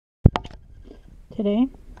Today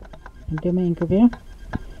I'm doing my ink review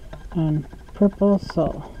on Purple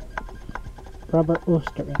Soul Rubber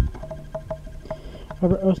Oster ink.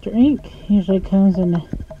 Rubber Oster ink usually comes in a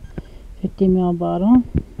 50 ml bottle.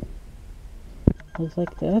 Looks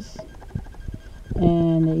like this,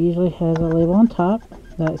 and it usually has a label on top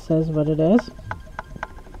that says what it is.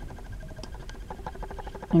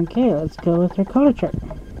 Okay, let's go with our color chart.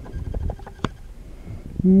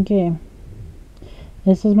 Okay,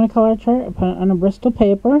 this is my color chart. I put it on a Bristol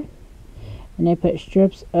paper, and I put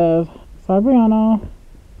strips of Fabriano,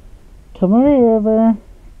 Tomoe River,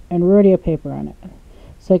 and rodeo paper on it,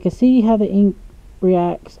 so I can see how the ink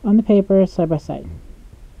reacts on the paper side by side.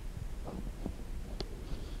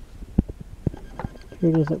 Here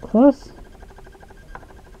it is up close.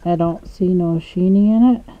 I don't see no sheening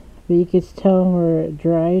in it, but you can tell where it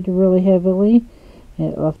dried really heavily.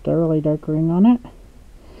 It left a really dark ring on it.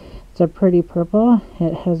 It's a pretty purple.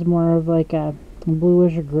 It has more of like a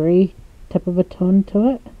bluish gray type of a tone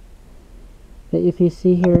to it. But if you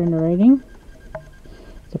see here in the writing,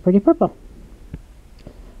 it's a pretty purple.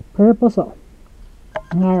 Purple Soul.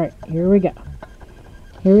 Alright, here we go.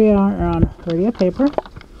 Here we are on rodeo paper.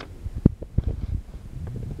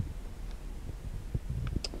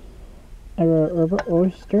 I wrote Rubber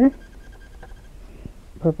Oster,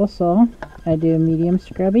 Purple Soul. I do a medium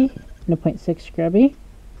scrubby and a 0.6 scrubby.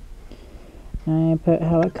 I put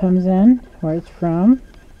how it comes in, where it's from,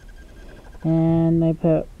 and I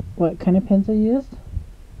put what kind of pens I used.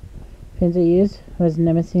 Pens I used was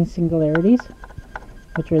Nemesis Singularities,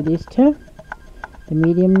 which are these two, the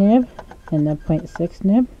medium nib and the 0.6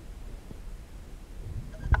 nib.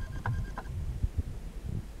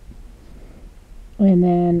 And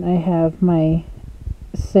then I have my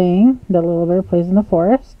saying, the little bird plays in the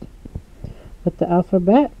forest, with the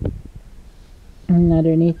alphabet. And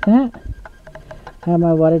underneath that, I have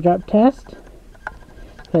my water drop test.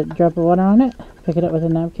 Put a drop of water on it, pick it up with a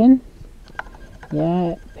napkin.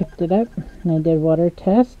 Yeah, I picked it up, and I did water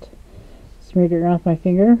test. Smeared it around with my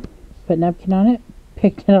finger, put a napkin on it,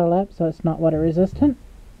 picked it all up so it's not water resistant.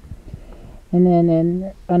 And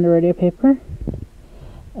then on the rodeo paper,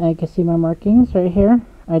 I can see my markings right here.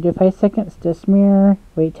 I do 5 seconds to smear,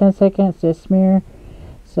 wait 10 seconds to smear.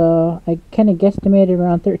 So I kind of guesstimated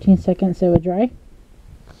around 13 seconds it would dry.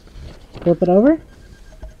 Flip it over.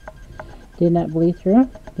 Did not bleed through,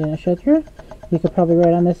 didn't show through. You could probably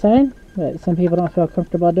write on this side, but some people don't feel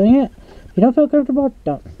comfortable doing it. If you don't feel comfortable,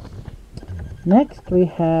 don't. Next we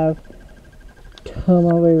have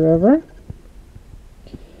Tomoe River.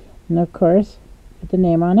 And of course, put the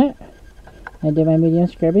name on it. I did my medium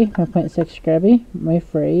scrubby, my 0.6 scrubby, my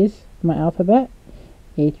phrase, my alphabet,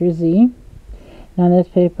 A through Z. And on this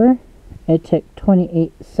paper, it took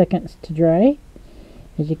 28 seconds to dry,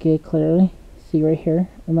 as you can clearly see right here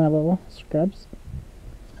in my little scrubs.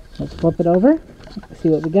 Let's flip it over, see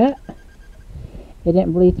what we got. It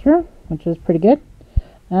didn't bleed through, which was pretty good.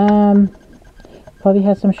 Probably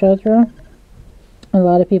has some show through. A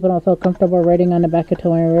lot of people don't feel comfortable writing on the back of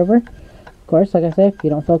Tomoe River. Of course, like I said, if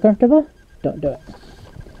you don't feel comfortable, don't do it.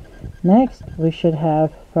 Next, we should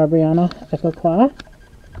have Fabriano Ecoqua.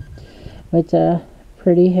 It's a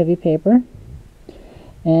pretty heavy paper.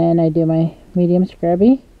 And I do my medium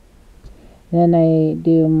scrubby. Then I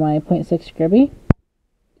do my 0.6 scrubby.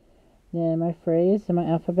 Then my phrase and my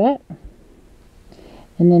alphabet.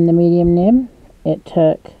 And then the medium nib. It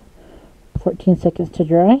took 14 seconds to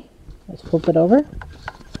dry. Let's flip it over.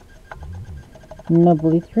 No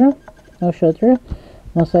bleed through. No show through.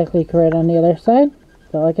 Most likely you can write on the other side.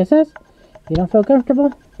 So like I said, if you don't feel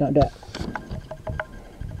comfortable, don't do it.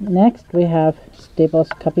 Next we have Staples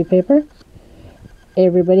copy paper.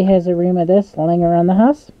 Everybody has a ream of this lying around the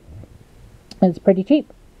house. It's pretty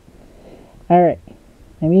cheap. Alright,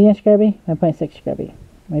 my medium scrubby, my 0.6 scrubby,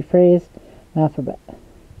 my phrase, my alphabet.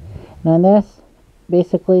 And on this,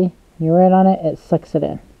 basically, you write on it, it sucks it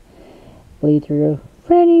in. Bleed through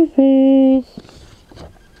Franny face.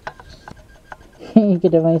 You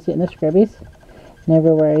can definitely see it in the scrubbies. And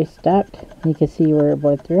everywhere I stopped, you can see where it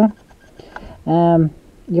bled through.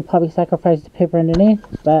 You'll probably sacrifice the paper underneath,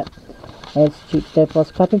 but it's cheap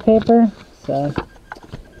Staples copy paper, so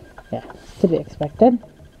yeah, to be expected.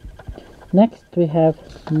 Next, we have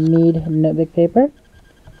Mead notebook paper.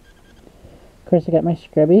 Of course, I got my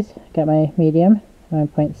scrubbies, got my medium, my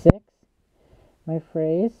 0.6, my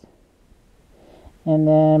phrase, and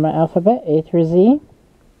then my alphabet, A through Z.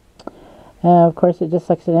 Of course, it just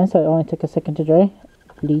sucks it in, so it only took a second to dry.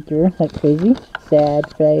 Bleed through like crazy.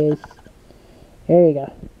 Sad face. There you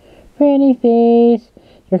go. Franny face.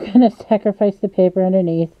 You're going to sacrifice the paper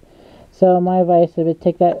underneath. So my advice would be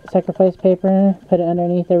take that sacrifice paper, put it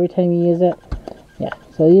underneath every time you use it. Yeah,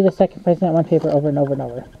 so you just second pressing that one paper over and over and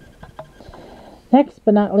over. Next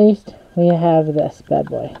but not least, we have this bad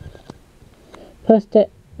boy.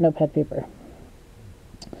 Post-it notepad paper.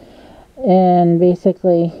 And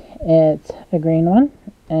basically, it's a green one.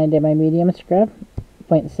 And I did my medium scrub,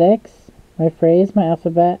 0.6, my phrase, my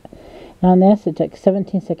alphabet. And on this, it took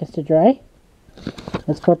 17 seconds to dry.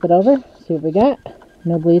 Let's flip it over, see what we got.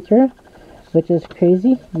 No bleed through, which is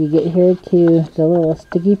crazy. You get here to the little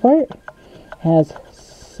sticky part. Has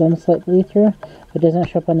some slight bleed through, but doesn't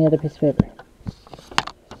show up on the other piece of paper.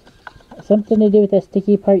 Something to do with the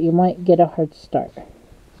sticky part, you might get a hard start.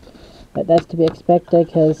 But that's to be expected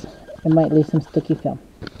because it might leave some sticky film.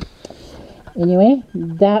 Anyway,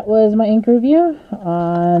 that was my ink review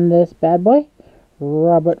on this bad boy,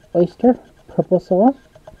 Robert Oster Purple Solo.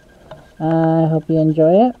 I hope you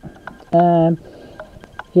enjoy it.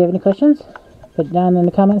 If you have any questions, put it down in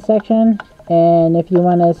the comment section. And if you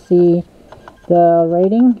want to see the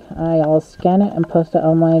rating, I'll scan it and post it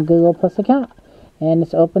on my Google Plus account. And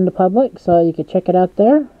it's open to public, so you can check it out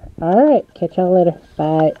there. Alright, catch y'all later.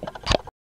 Bye.